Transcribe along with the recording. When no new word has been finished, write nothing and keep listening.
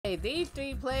Hey, these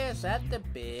three players had the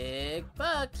big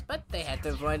bucks, but they had to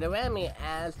avoid the Remy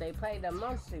as they played the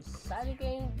most exciting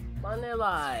game on their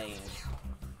lives.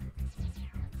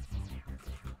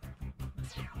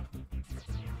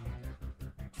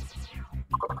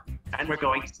 And we're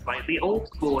going slightly old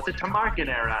school with the Tamarkin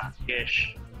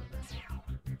era-ish.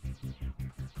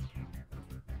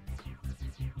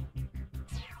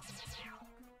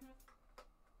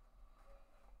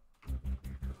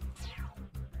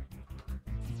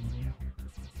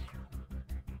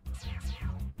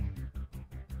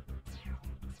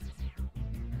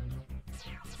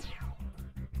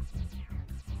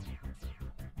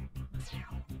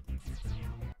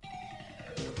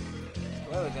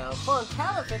 There we go. From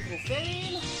Television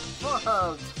City,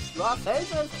 from Los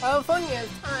Angeles, California,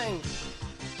 it's time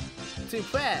to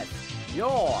press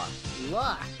your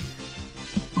luck.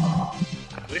 I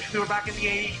wish we were back in the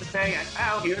 80s to say, and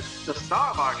now here's the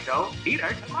star of our show, Peter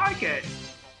Tamarkin.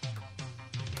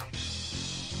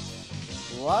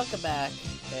 Welcome back.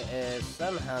 It is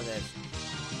somehow this.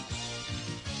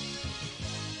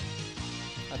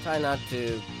 I try not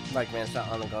to like mess up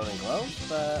on the Golden Globes,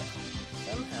 but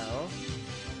somehow.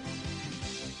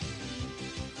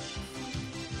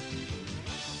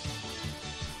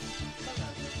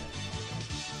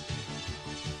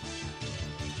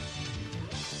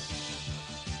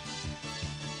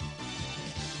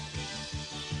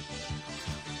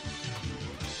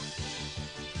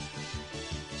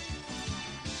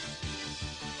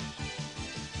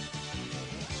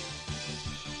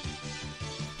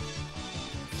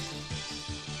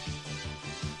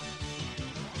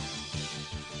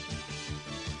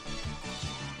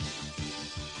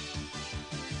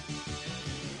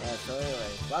 So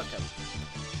anyways, welcome.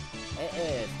 It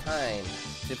is time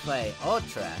to play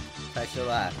Ultra Pressure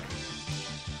Luck.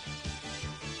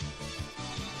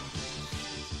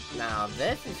 Now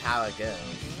this is how it goes.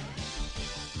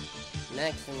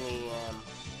 Next in the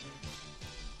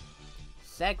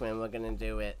segment we're gonna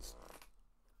do it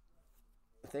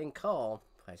a thing called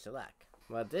Pressure Luck.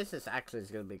 Well, this is actually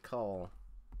gonna be called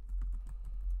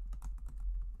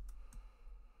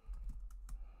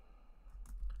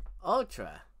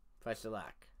Ultra Press your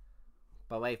luck.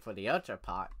 But wait for the ultra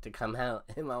part to come out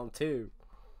in round 2.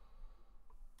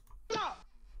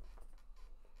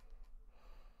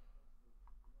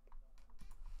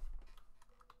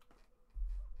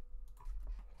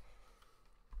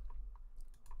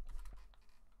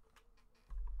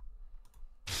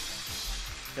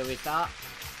 So we start?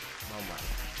 Oh my.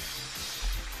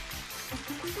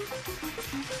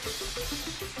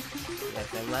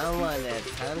 Yes, in round 1, there's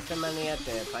tons of money up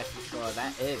there. Price to score,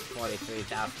 that is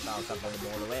 $43,000 up on the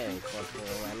board to win. Of course, we'll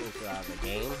run throughout the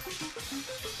game.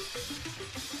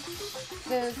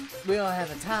 Since we all have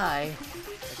a tie,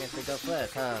 I guess we go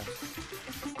first, huh?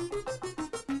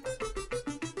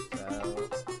 So,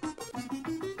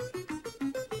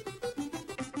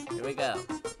 here we go.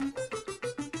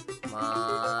 Come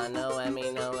on, no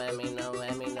Emmy, no Emmy, no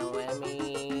Emmy, no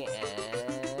Emmy,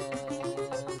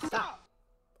 and stop!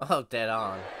 Oh, dead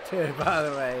on. Dude, by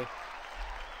the way.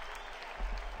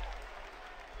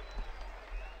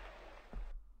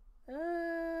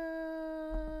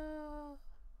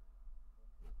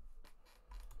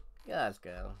 Yeah, let's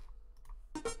go.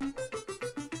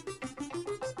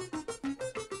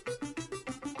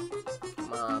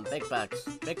 Come on, big bucks,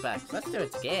 big bucks. Let's do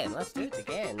it again. Let's do it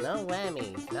again. No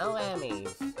whammies, no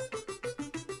whammies.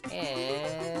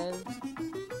 And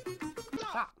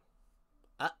stop.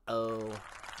 Uh-oh.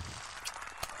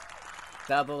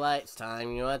 Double lights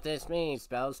time. You know what this means?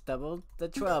 Spells double the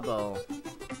trouble.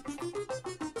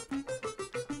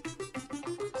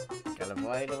 Gotta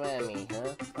avoid a whammy,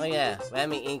 huh? Oh yeah,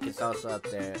 Whammy Inc. is also up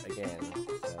there again.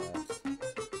 So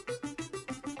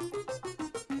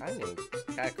I need a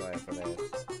calculator for this.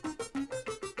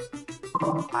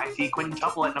 I see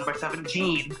quintuple at number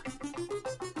 17.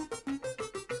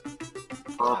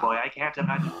 Oh boy, I can't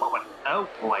imagine what would... Oh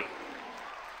boy.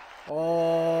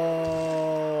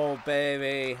 Oh,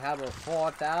 baby. How about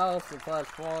 4,000 plus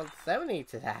 470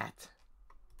 to that?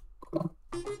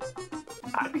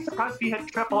 I'd be surprised if you had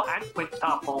triple and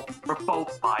quintuple for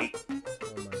both fights. Oh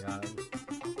my god.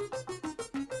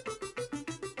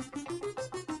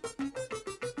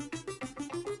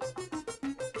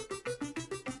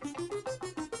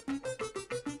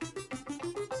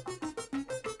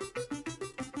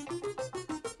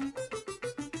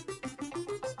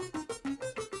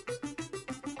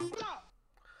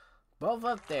 Both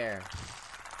up there.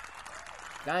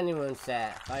 Dining room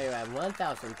set, value at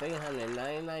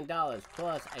 $1,399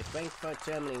 plus a Frankfurt,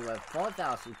 Germany with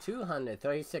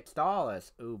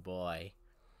 $4,236. Ooh boy.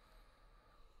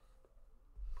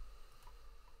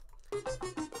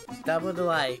 Double the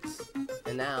likes.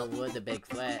 And now with the big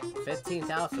flat.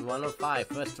 15,105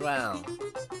 first round.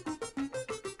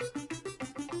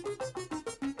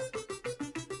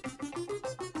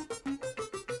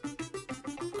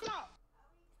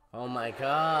 Oh my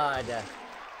god.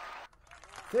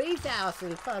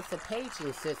 3,000 plus the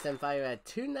paging system fire at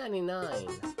 $2.99.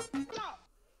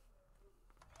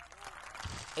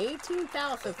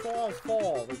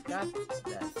 18,404. We got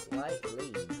that slight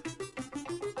lead.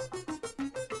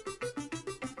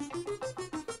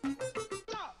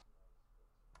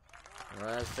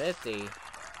 That's 50.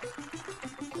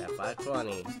 At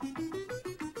 520.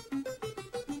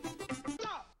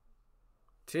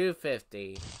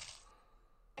 250.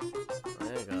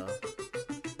 There you go.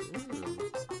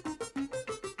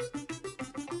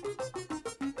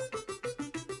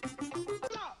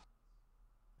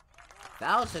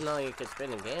 $1,000, oh, you can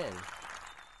spin again.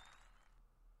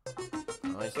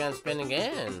 Oh, he's gonna spin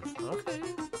again. Okay.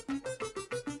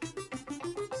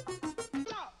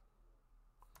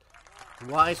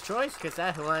 Wise choice, because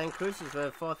that Hawaiian cruise is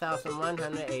worth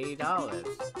 $4,180.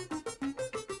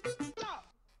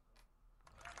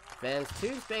 Fans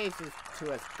 2 spaces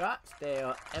to a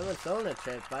Scottsdale, Arizona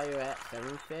trip while you're at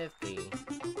 $750.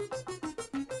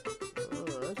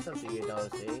 Oh, that's something you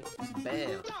don't see.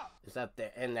 Bam! It's up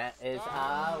there, and that is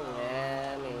our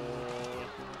whammy.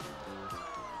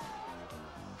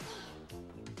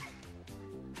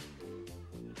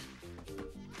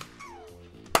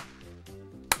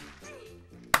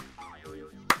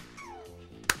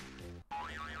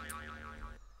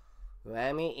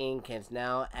 Whammy Inc. is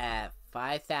now at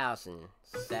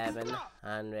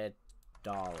 $5,700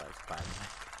 by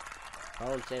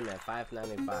home gym at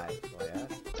 $595. Oh yeah.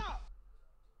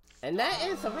 And that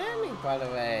is a whammy, by the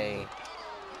way.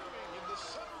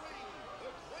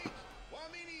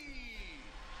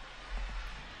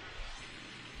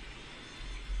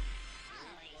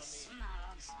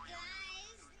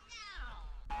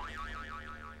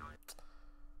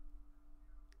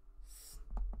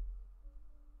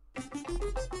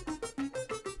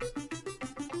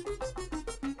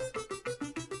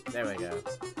 There we go.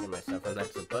 Give myself an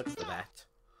extra book for that.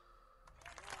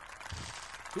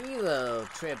 Kilo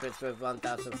trip is worth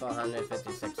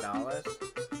 $1,456.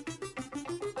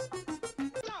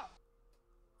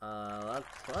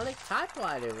 Electronic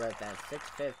typewriter worth at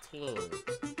 $615.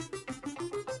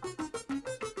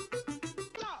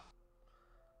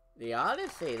 The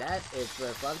Odyssey, that is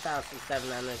worth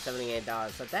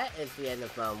 $1,778. So that is the end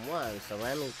of round 1. So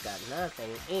Whammy's got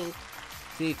nothing. Inc.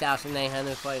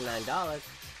 $3,849.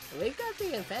 We got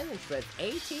the Advantage with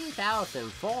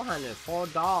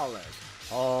 $18,404.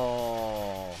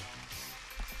 Oh,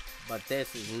 but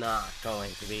this is not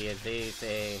going to be as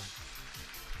easy.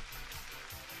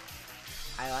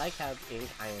 I like how Inc.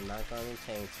 I am not going to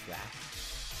change that.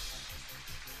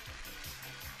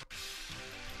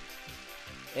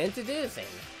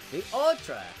 Introducing the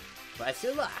Ultra. Press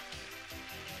your luck.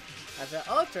 I said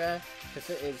Ultra because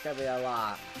it is going to be a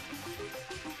lot.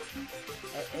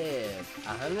 It is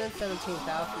 $117,000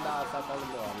 up on the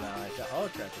board now. It's an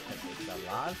Ultra because it's a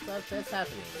lot of stuff that's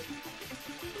happening.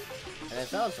 And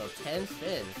it's also 10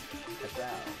 spins as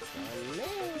well.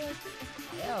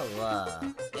 So,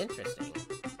 hell, interesting.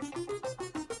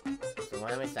 So,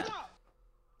 Whammy's up.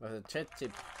 With a trip to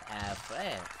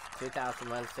France,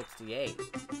 2,168.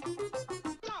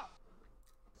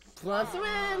 Plus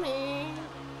Whammy!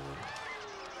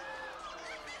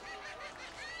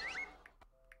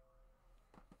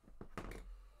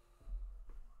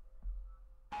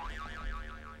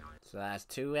 So that's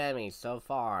 2 Emmys so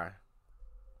far.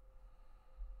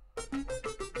 But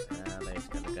it's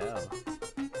gonna go.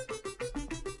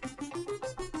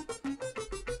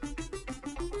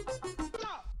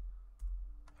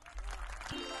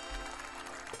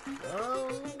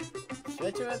 Oh,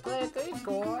 switcher and play 3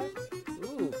 score.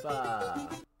 Oofa.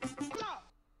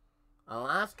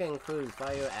 Alaskan Cruise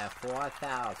value at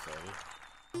 $4,000.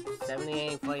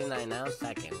 78.49 now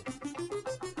second.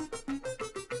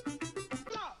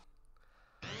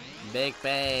 Big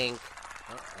bank.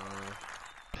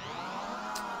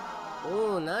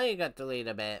 Ooh, now you got to lead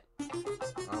a bit.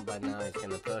 Oh, but now he's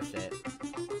gonna push it.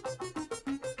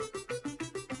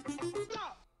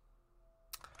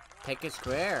 Pick a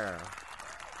square.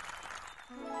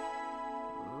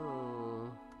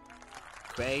 Ooh.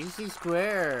 Crazy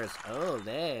squares. Oh,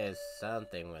 there's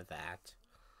something with that.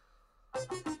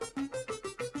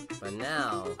 But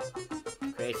now,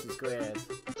 crazy squares.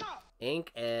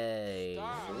 Ink A.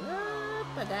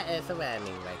 But that is a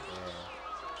whammy right there.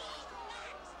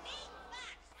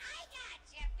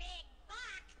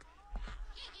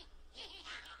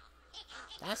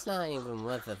 That's not even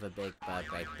worth of a big buck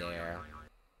right there.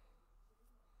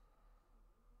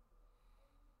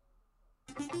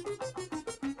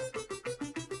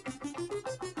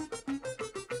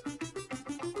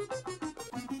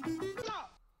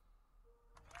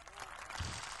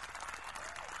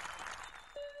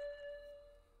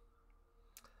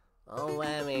 Oh,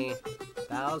 whammy.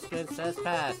 That was good, first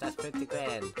pass. That's 50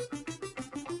 grand.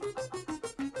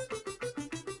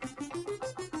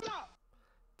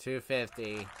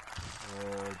 $250.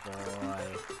 Oh, boy.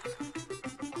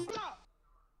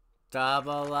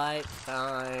 Double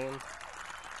lifetime.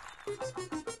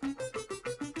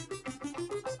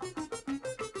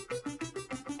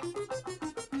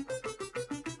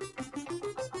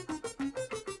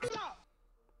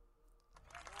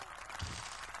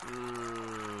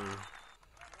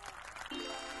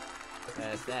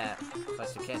 There's that.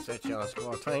 Plus you can't switch on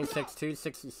score.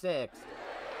 26-266.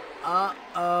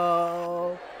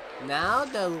 Uh-oh. Now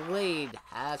the lead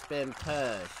has been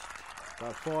pushed.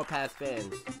 For 4 pass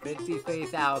spins.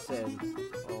 53,000.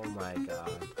 Oh my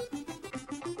god.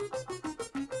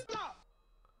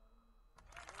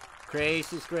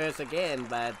 Crazy squares again,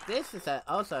 but this is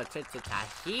also a trip to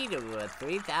Tahiti with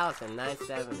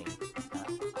 3,970.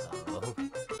 Uh-oh.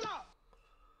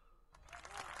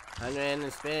 100 in the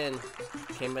spin.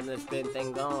 Came in the spin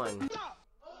thing going.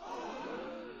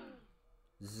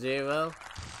 0.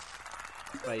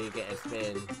 But you get a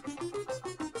spin.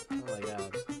 Oh my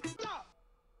god.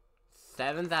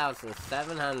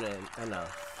 7,700. Oh no,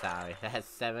 sorry. That's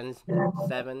 7.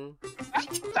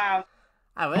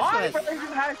 I wish my it was...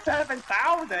 version has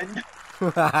 7,000.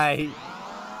 Right.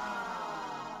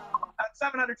 That's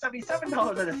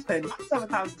 $777 in a spin.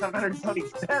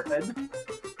 7,777.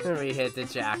 We hit the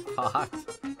jackpot.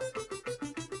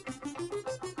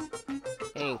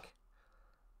 Ink.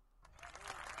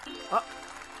 Oh.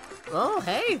 Oh,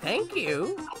 hey, thank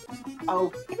you.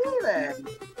 Okay then.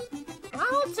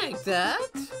 I'll take that.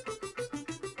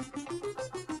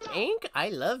 Ink, I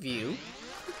love you.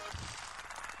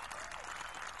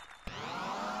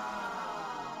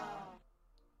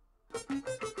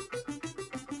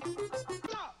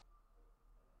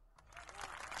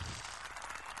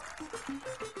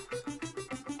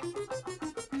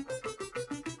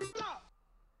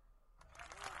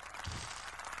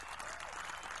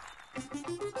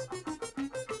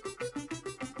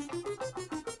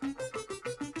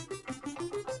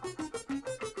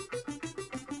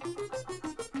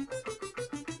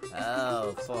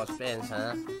 Oh, 4 spins,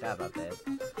 huh? Forgot about this.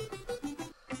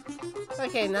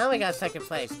 Okay, now we got second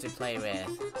place to play with.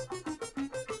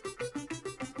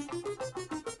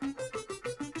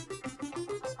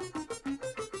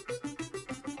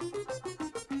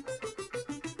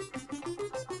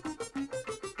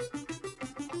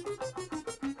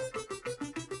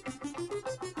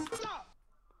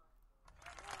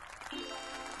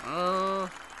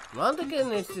 Well, the good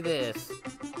news to this.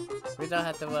 We don't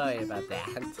have to worry about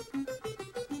that.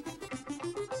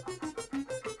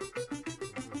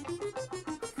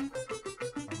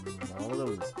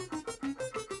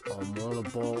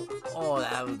 Ball. Oh,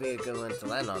 that would be a good one to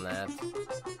land on that.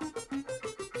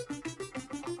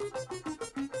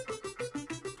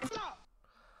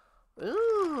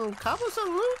 Ooh,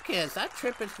 Cobblestone Lucas. That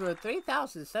trip is for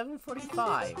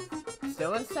 3,745.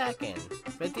 Still in second.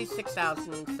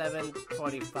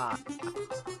 56,745.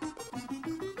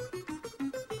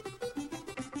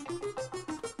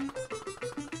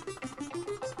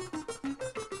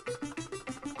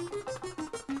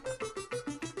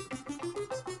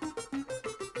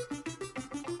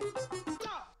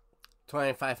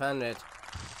 $2,500.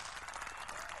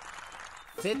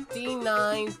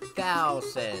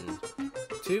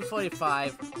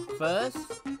 59,245. First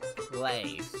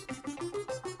place.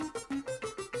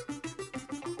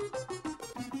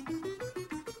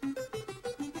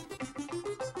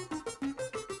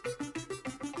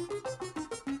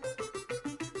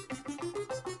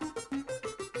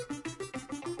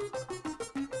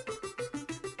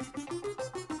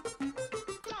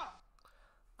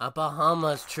 A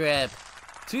Bahamas trip.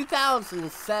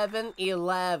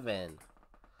 2007-11.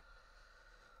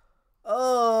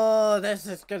 Oh, this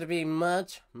is going to be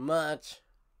much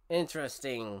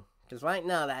interesting. Because right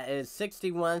now that is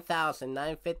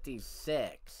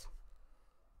 61,956.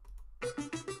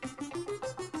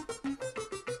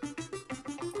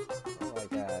 Oh my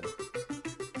god.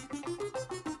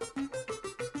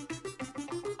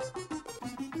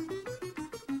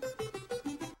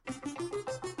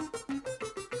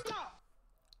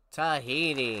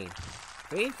 Tahiti,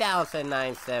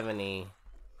 3,970.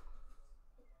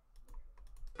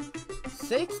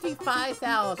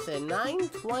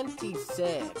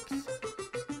 65,926.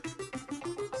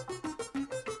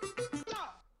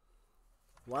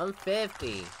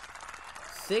 $150.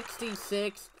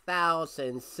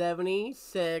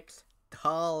 $66,076.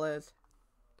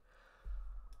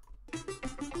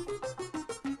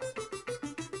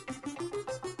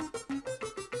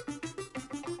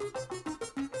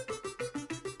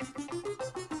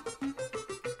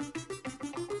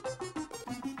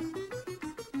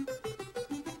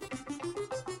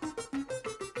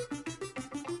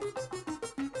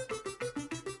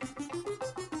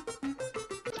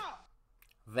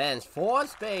 Vents 4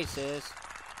 spaces.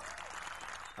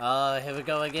 Oh, here we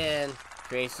go again.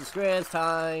 Crazy Squares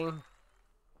time.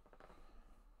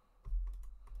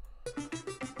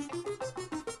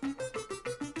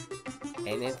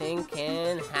 Anything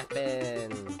can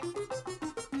happen.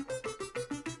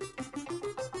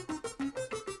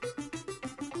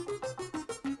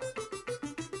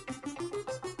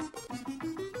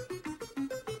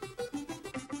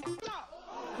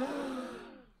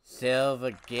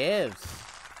 Silver gives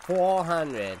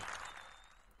 400.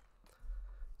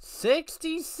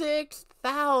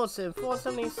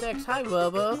 66,476. Hi,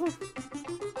 Robo.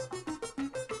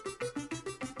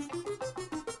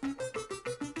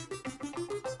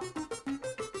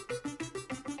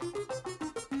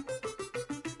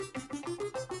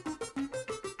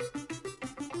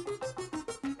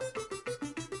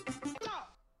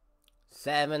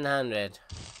 $700.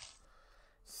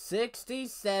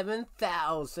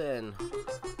 67,000.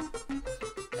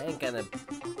 Ain't gonna.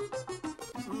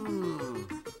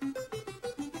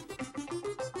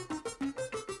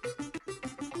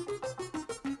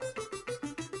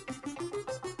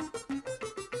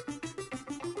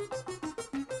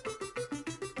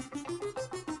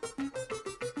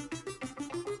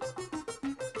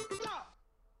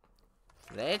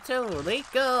 Puerto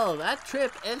Rico. That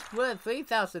trip is worth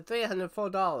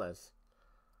 $3,304.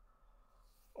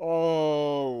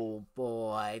 Oh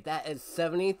boy, that is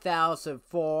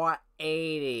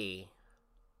 $70,480.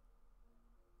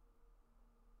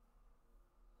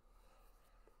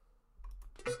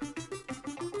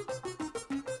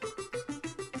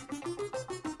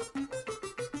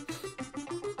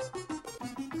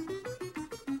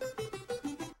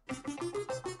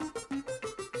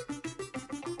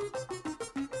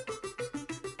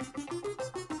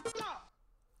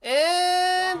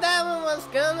 And that one was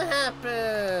gonna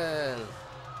happen.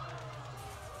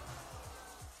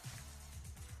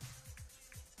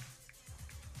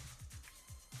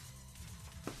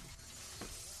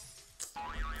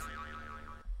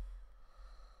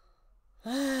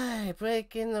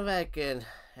 Breaking the record.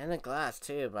 And a glass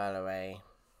too, by the way.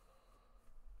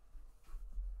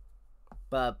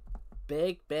 But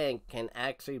Big Ben can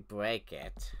actually break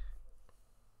it.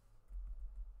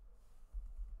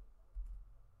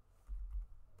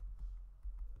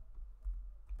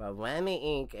 But Whammy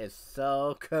Inc. is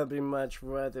so gonna be much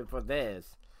worth it for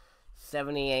this.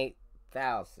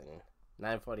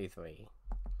 78,943.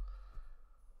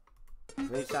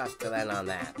 3 shots to land on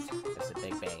that. That's a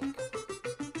big bank.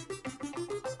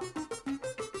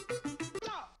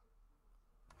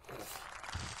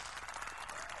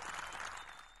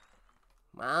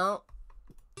 Well,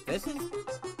 this is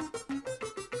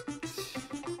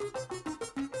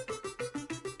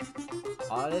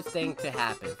hardest thing to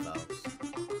happen, folks.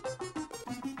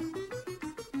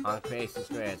 On Crazy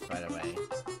Squares, by the way.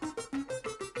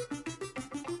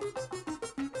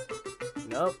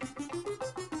 Nope.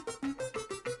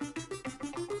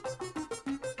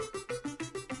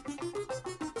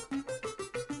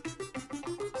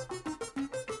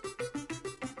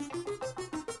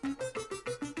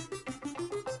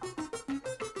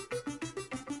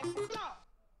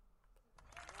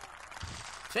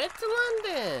 Trip to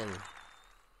London!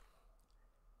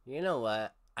 You know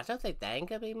what? I don't think that ain't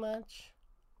gonna be much.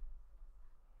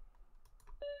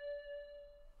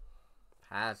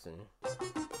 Passing.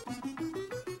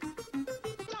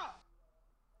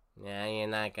 Yeah, you're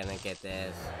not gonna get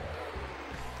this.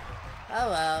 Oh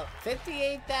well,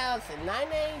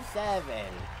 58,987.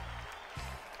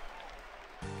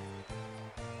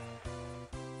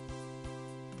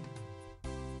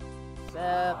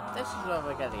 So, this is what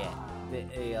we're gonna get.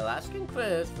 The Alaskan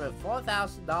cruise for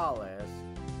 $4,000.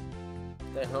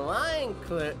 The Hawaiian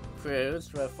cruise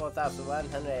for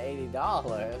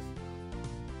 $4,180.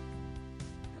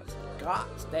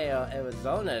 Scottsdale,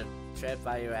 Arizona trip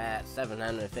value at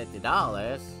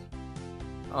 $750.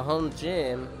 A home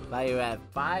gym value at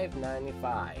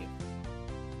 $595.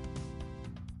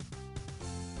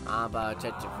 How about a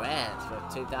trip to France for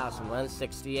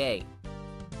 $2,168?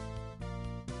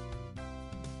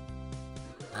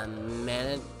 A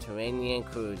Mediterranean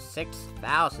cruise,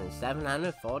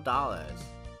 $6,704.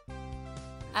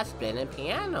 A spinning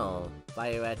piano,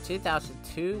 value at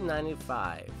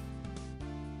 $2,295.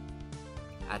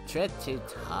 A trip to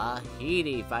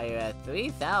Tahiti, value at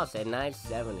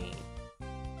 $3,970.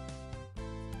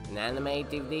 An anime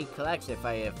DVD collection,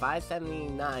 value at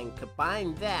 $579.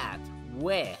 Combine that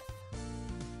with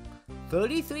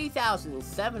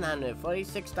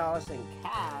 $33,746 in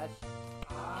cash,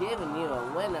 giving you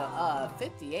a winner of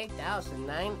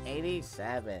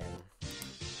 $58,987.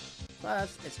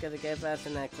 Plus, it's gonna give us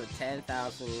an extra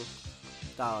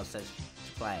 $10,000 to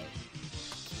play.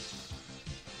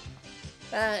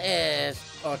 That is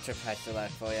Ultra Price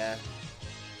Select for ya.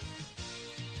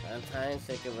 Sometimes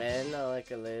they can win or they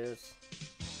can lose.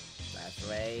 That's the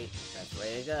way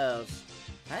it goes.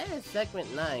 That is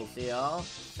segment 9, see y'all?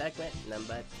 Segment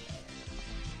number 10.